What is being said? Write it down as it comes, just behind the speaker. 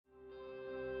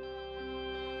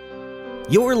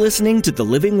You're listening to The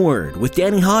Living Word with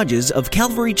Danny Hodges of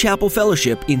Calvary Chapel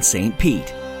Fellowship in St.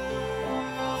 Pete.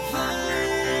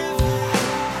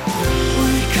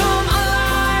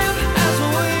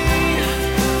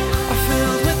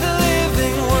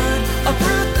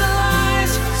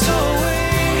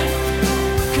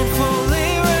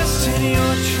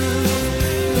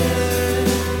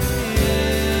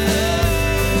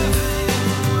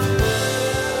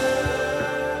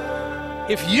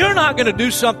 If you're not going to do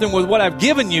something with what I've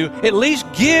given you, at least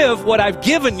give what I've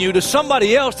given you to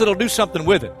somebody else that'll do something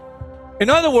with it. In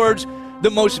other words,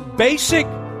 the most basic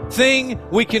thing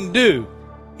we can do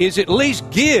is at least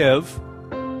give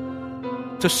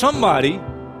to somebody,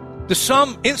 to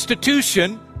some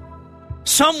institution,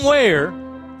 somewhere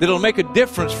that'll make a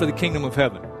difference for the kingdom of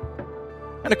heaven.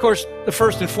 And of course, the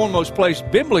first and foremost place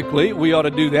biblically we ought to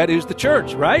do that is the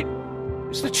church, right?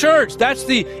 It's the church. That's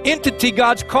the entity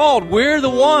God's called. We're the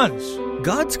ones.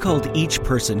 God's called each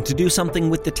person to do something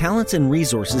with the talents and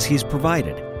resources He's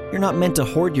provided. You're not meant to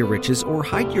hoard your riches or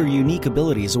hide your unique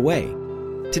abilities away.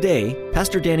 Today,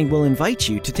 Pastor Danny will invite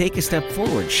you to take a step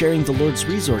forward sharing the Lord's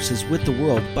resources with the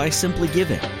world by simply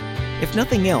giving. If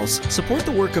nothing else, support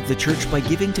the work of the church by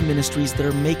giving to ministries that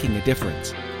are making a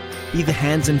difference. Be the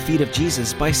hands and feet of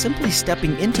Jesus by simply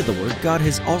stepping into the work God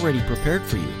has already prepared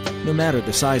for you, no matter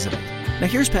the size of it. Now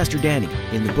here's Pastor Danny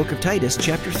in the book of Titus,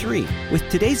 chapter 3, with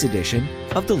today's edition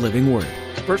of The Living Word.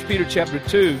 1 Peter chapter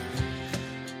 2,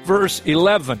 verse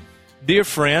 11. Dear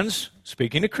friends,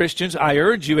 speaking to Christians, I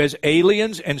urge you as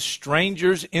aliens and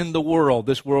strangers in the world,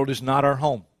 this world is not our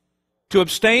home, to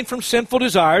abstain from sinful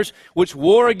desires which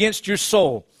war against your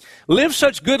soul. Live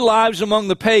such good lives among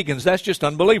the pagans, that's just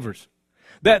unbelievers,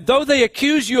 that though they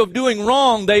accuse you of doing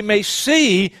wrong, they may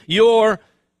see your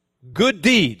good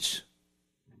deeds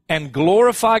and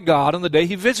glorify God on the day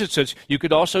He visits us. You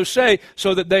could also say,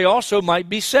 so that they also might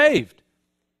be saved.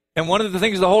 And one of the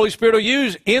things the Holy Spirit will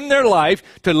use in their life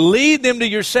to lead them to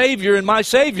your Savior and my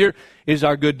Savior is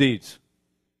our good deeds.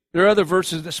 There are other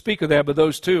verses that speak of that, but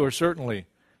those two are certainly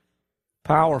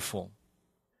powerful.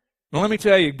 Now let me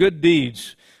tell you, good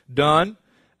deeds done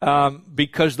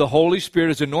because the Holy Spirit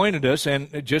has anointed us,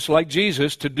 and just like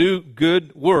Jesus, to do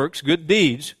good works, good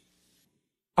deeds.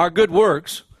 Our good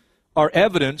works are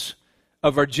evidence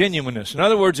of our genuineness. In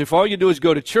other words, if all you do is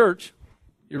go to church,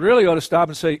 you really ought to stop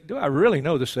and say, do I really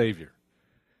know the Savior?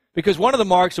 Because one of the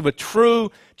marks of a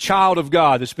true child of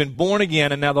God that's been born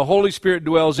again and now the Holy Spirit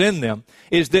dwells in them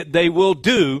is that they will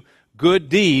do good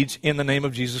deeds in the name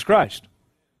of Jesus Christ.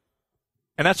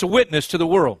 And that's a witness to the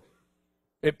world.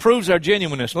 It proves our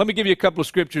genuineness. Let me give you a couple of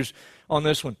scriptures on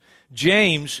this one.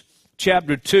 James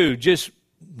chapter 2 just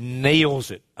nails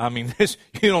it. I mean, this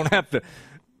you don't have to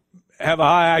have a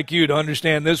high IQ to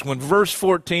understand this one. Verse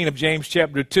 14 of James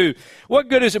chapter 2. What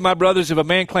good is it, my brothers, if a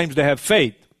man claims to have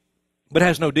faith, but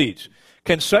has no deeds?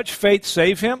 Can such faith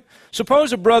save him?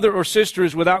 Suppose a brother or sister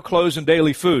is without clothes and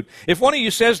daily food. If one of you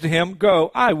says to him,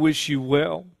 go, I wish you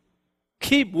well,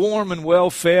 keep warm and well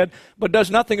fed, but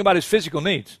does nothing about his physical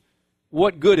needs,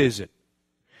 what good is it?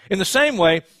 In the same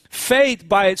way, faith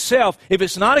by itself, if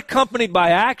it's not accompanied by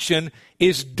action,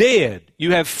 is dead.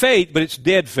 You have faith, but it's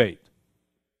dead faith.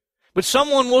 But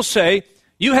someone will say,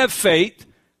 you have faith,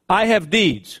 I have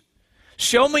deeds.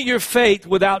 Show me your faith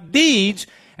without deeds,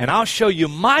 and I'll show you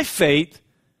my faith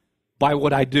by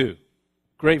what I do.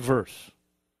 Great verse.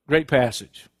 Great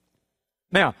passage.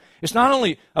 Now, it's not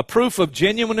only a proof of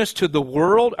genuineness to the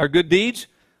world, our good deeds.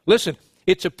 Listen,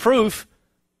 it's a proof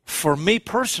for me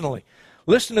personally.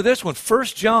 Listen to this one, 1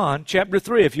 John chapter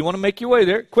 3. If you want to make your way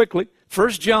there quickly,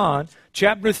 1 John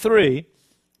chapter 3,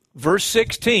 verse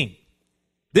 16.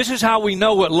 This is how we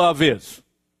know what love is.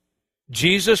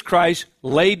 Jesus Christ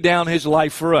laid down His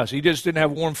life for us. He just didn't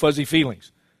have warm, fuzzy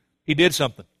feelings. He did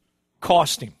something.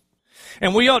 Cost Him.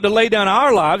 And we ought to lay down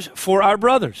our lives for our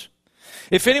brothers.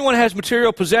 If anyone has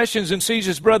material possessions and sees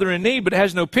his brother in need but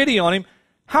has no pity on him,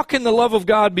 how can the love of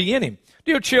God be in him?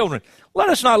 Dear children, let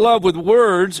us not love with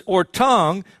words or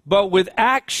tongue, but with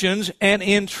actions and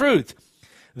in truth.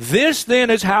 This then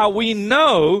is how we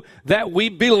know that we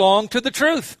belong to the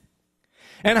truth,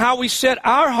 and how we set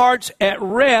our hearts at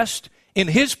rest in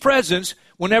His presence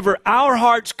whenever our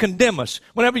hearts condemn us.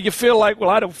 Whenever you feel like, well,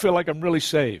 I don't feel like I'm really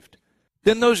saved.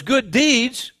 Then those good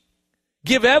deeds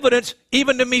give evidence,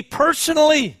 even to me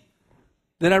personally,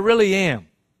 that I really am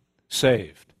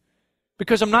saved.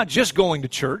 Because I'm not just going to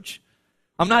church.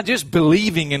 I'm not just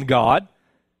believing in God.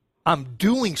 I'm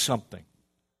doing something.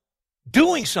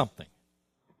 Doing something.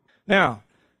 Now,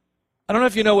 I don't know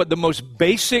if you know what the most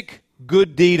basic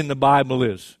good deed in the Bible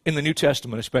is, in the New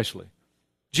Testament especially.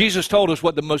 Jesus told us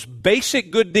what the most basic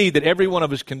good deed that every one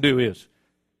of us can do is.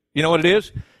 You know what it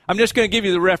is? I'm just going to give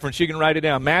you the reference. You can write it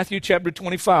down. Matthew chapter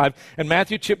 25. In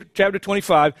Matthew chapter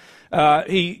 25,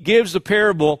 he gives the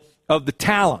parable of the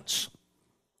talents.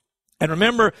 And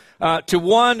remember, to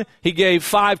one, he gave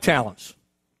 5 talents.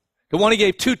 To one, he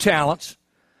gave 2 talents.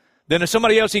 Then to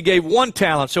somebody else, he gave 1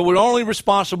 talent. So we're only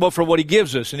responsible for what he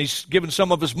gives us. And he's given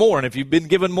some of us more. And if you've been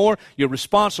given more, you're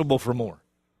responsible for more.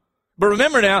 But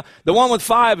remember now, the one with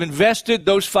 5 invested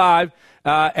those 5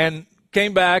 and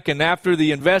came back. And after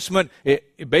the investment,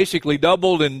 it basically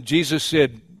doubled. And Jesus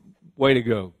said, way to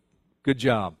go. Good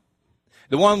job.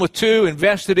 The one with 2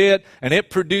 invested it, and it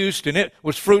produced, and it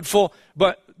was fruitful.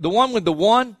 But the one with the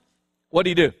 1, what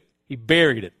did he do? He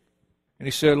buried it. And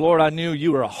he said, Lord, I knew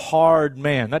you were a hard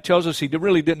man. That tells us he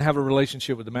really didn't have a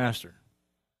relationship with the master.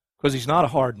 Because he's not a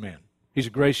hard man. He's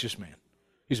a gracious man.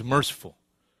 He's merciful.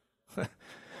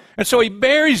 And so he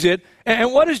buries it.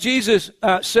 And what does Jesus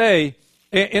say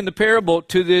in the parable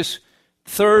to this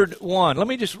third one? Let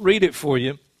me just read it for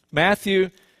you.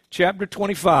 Matthew chapter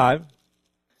 25,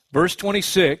 verse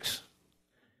 26.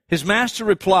 His master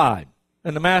replied,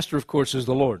 and the master, of course, is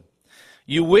the Lord,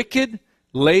 you wicked,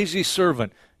 lazy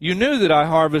servant. You knew that I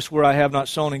harvest where I have not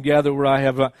sown and gather where I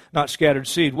have not scattered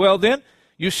seed. Well, then,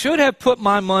 you should have put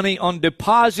my money on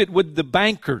deposit with the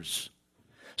bankers,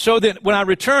 so that when I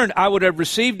returned, I would have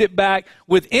received it back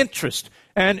with interest.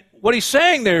 And what he's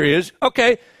saying there is,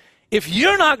 okay, if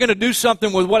you're not going to do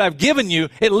something with what I've given you,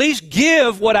 at least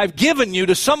give what I've given you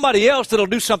to somebody else that'll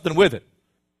do something with it.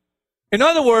 In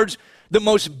other words, the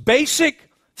most basic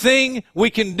thing we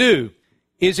can do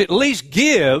is at least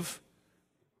give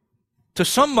to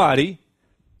somebody,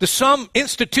 to some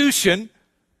institution,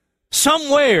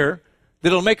 somewhere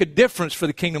that'll make a difference for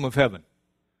the kingdom of heaven.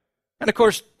 And of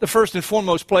course, the first and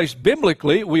foremost place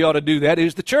biblically we ought to do that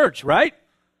is the church, right?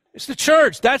 It's the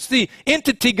church. That's the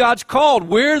entity God's called.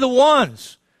 We're the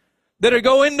ones that are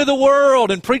go into the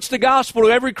world and preach the gospel to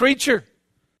every creature.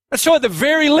 And so at the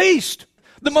very least,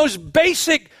 the most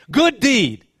basic good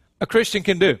deed a Christian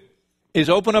can do is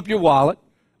open up your wallet,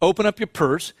 open up your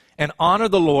purse, and honor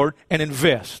the Lord and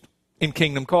invest in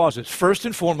kingdom causes. First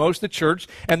and foremost, the church,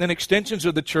 and then extensions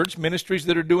of the church, ministries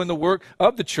that are doing the work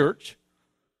of the church.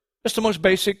 That's the most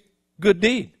basic good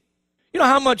deed. You know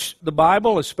how much the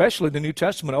Bible, especially the New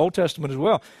Testament, Old Testament as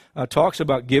well, talks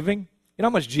about giving? You know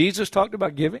how much Jesus talked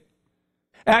about giving?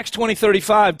 Acts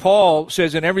 20:35, Paul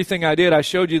says, in everything I did, I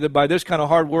showed you that by this kind of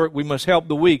hard work we must help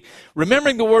the weak,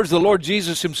 remembering the words the Lord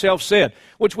Jesus himself said,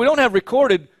 which we don't have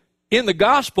recorded in the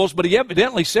Gospels, but he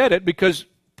evidently said it because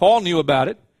Paul knew about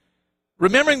it.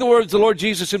 Remembering the words the Lord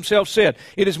Jesus himself said,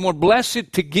 it is more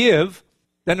blessed to give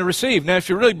than to receive. Now, if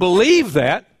you really believe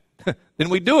that, then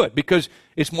we do it because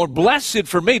it's more blessed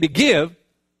for me to give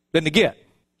than to get.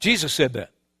 Jesus said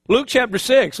that. Luke chapter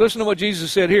 6, listen to what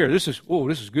Jesus said here. This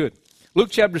is good. Luke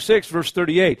chapter 6, verse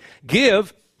 38.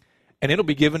 Give, and it'll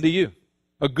be given to you.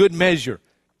 A good measure,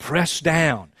 pressed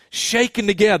down, shaken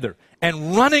together,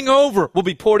 and running over will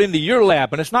be poured into your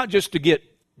lap. And it's not just to get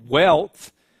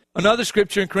wealth. Another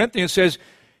scripture in Corinthians says,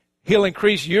 he'll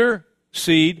increase your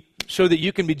seed so that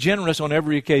you can be generous on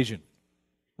every occasion.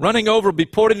 Running over will be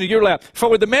poured into your lap. For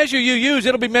with the measure you use,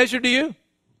 it'll be measured to you.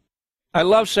 I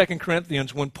love 2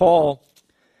 Corinthians when Paul,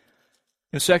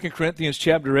 in 2 Corinthians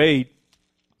chapter 8,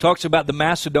 talks about the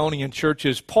Macedonian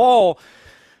churches. Paul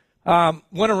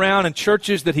went around in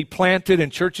churches that he planted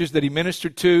and churches that he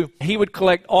ministered to. He would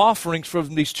collect offerings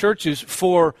from these churches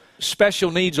for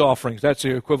special needs offerings. That's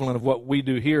the equivalent of what we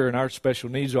do here in our special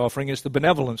needs offering. It's the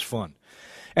benevolence fund.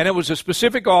 And it was a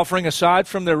specific offering aside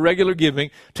from their regular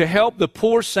giving to help the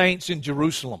poor saints in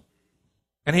Jerusalem.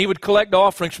 And he would collect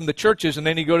offerings from the churches, and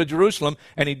then he'd go to Jerusalem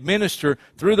and he'd minister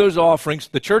through those offerings.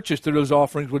 The churches through those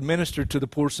offerings would minister to the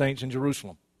poor saints in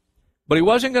Jerusalem. But he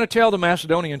wasn't going to tell the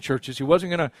Macedonian churches. He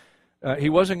wasn't going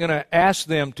to ask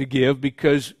them to give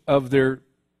because of their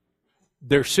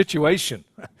situation.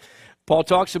 Paul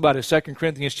talks about it in 2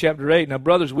 Corinthians chapter 8. Now,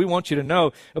 brothers, we want you to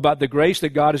know about the grace that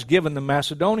God has given the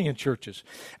Macedonian churches.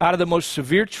 Out of the most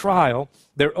severe trial,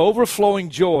 their overflowing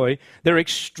joy, their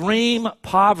extreme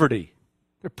poverty,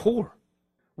 they're poor,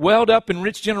 welled up in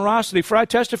rich generosity. For I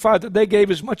testify that they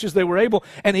gave as much as they were able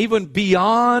and even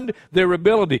beyond their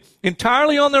ability,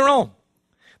 entirely on their own.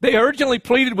 They urgently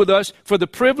pleaded with us for the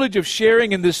privilege of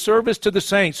sharing in this service to the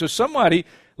saints. So somebody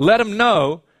let them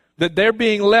know that they're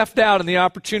being left out in the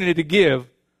opportunity to give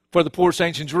for the poor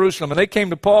saints in Jerusalem. And they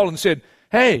came to Paul and said,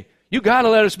 hey, you got to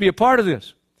let us be a part of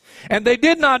this. And they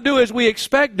did not do as we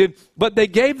expected, but they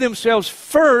gave themselves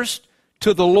first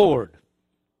to the Lord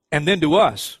and then to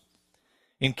us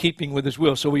in keeping with his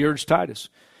will. So we urge Titus.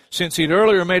 since he'd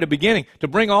earlier made a beginning, to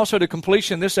bring also to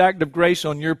completion this act of grace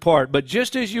on your part. But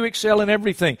just as you excel in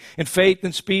everything, in faith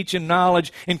and speech and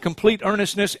knowledge, in complete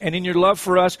earnestness and in your love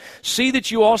for us, see that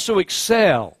you also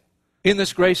excel in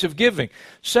this grace of giving.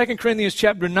 2 Corinthians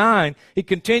chapter 9, he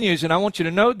continues, and I want you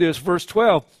to note this, verse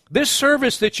 12. This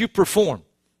service that you perform,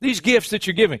 these gifts that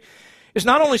you're giving, is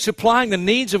not only supplying the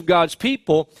needs of God's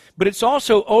people, but it's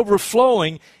also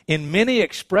overflowing in many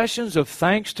expressions of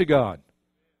thanks to God.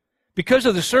 Because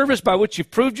of the service by which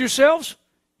you've proved yourselves,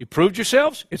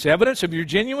 it's evidence of your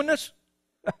genuineness.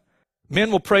 Men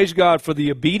will praise God for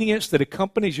the obedience that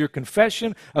accompanies your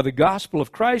confession of the gospel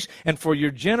of Christ and for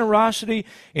your generosity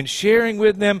in sharing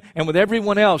with them and with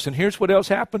everyone else. And here's what else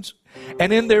happens.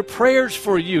 And in their prayers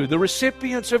for you, the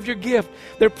recipients of your gift,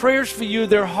 their prayers for you,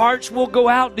 their hearts will go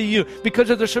out to you because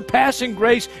of the surpassing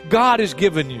grace God has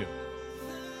given you.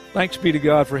 Thanks be to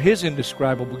God for His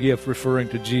indescribable gift, referring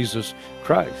to Jesus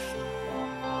Christ.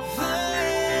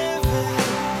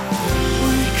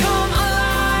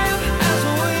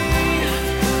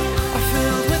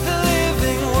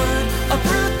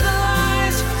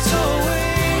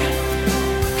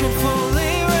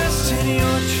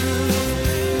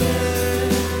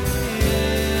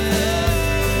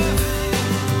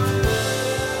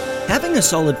 Having a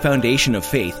solid foundation of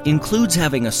faith includes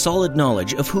having a solid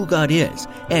knowledge of who God is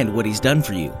and what He's done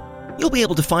for you. You'll be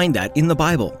able to find that in the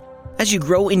Bible. As you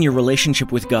grow in your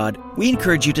relationship with God, we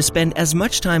encourage you to spend as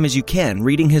much time as you can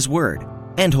reading His Word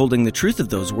and holding the truth of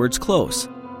those words close.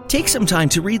 Take some time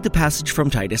to read the passage from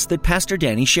Titus that Pastor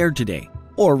Danny shared today,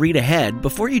 or read ahead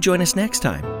before you join us next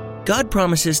time. God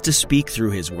promises to speak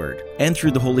through His Word and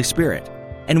through the Holy Spirit,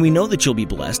 and we know that you'll be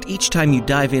blessed each time you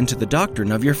dive into the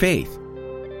doctrine of your faith.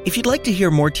 If you'd like to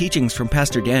hear more teachings from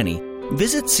Pastor Danny,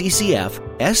 visit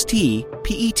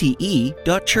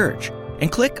ccfstpete.church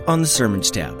and click on the Sermons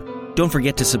tab. Don't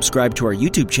forget to subscribe to our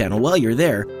YouTube channel while you're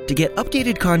there to get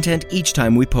updated content each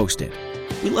time we post it.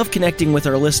 We love connecting with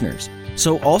our listeners,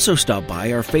 so also stop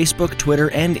by our Facebook, Twitter,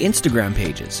 and Instagram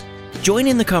pages. Join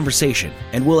in the conversation,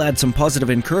 and we'll add some positive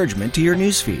encouragement to your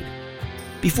newsfeed.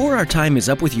 Before our time is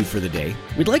up with you for the day,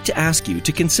 we'd like to ask you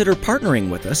to consider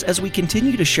partnering with us as we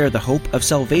continue to share the hope of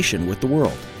salvation with the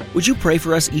world. Would you pray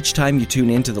for us each time you tune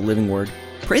into the Living Word?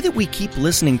 Pray that we keep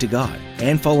listening to God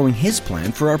and following His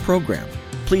plan for our program.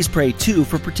 Please pray, too,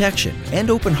 for protection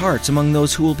and open hearts among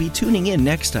those who will be tuning in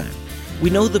next time. We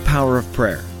know the power of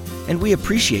prayer, and we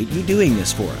appreciate you doing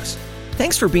this for us.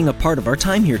 Thanks for being a part of our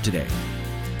time here today.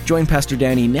 Join Pastor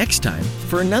Danny next time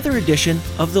for another edition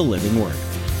of the Living Word.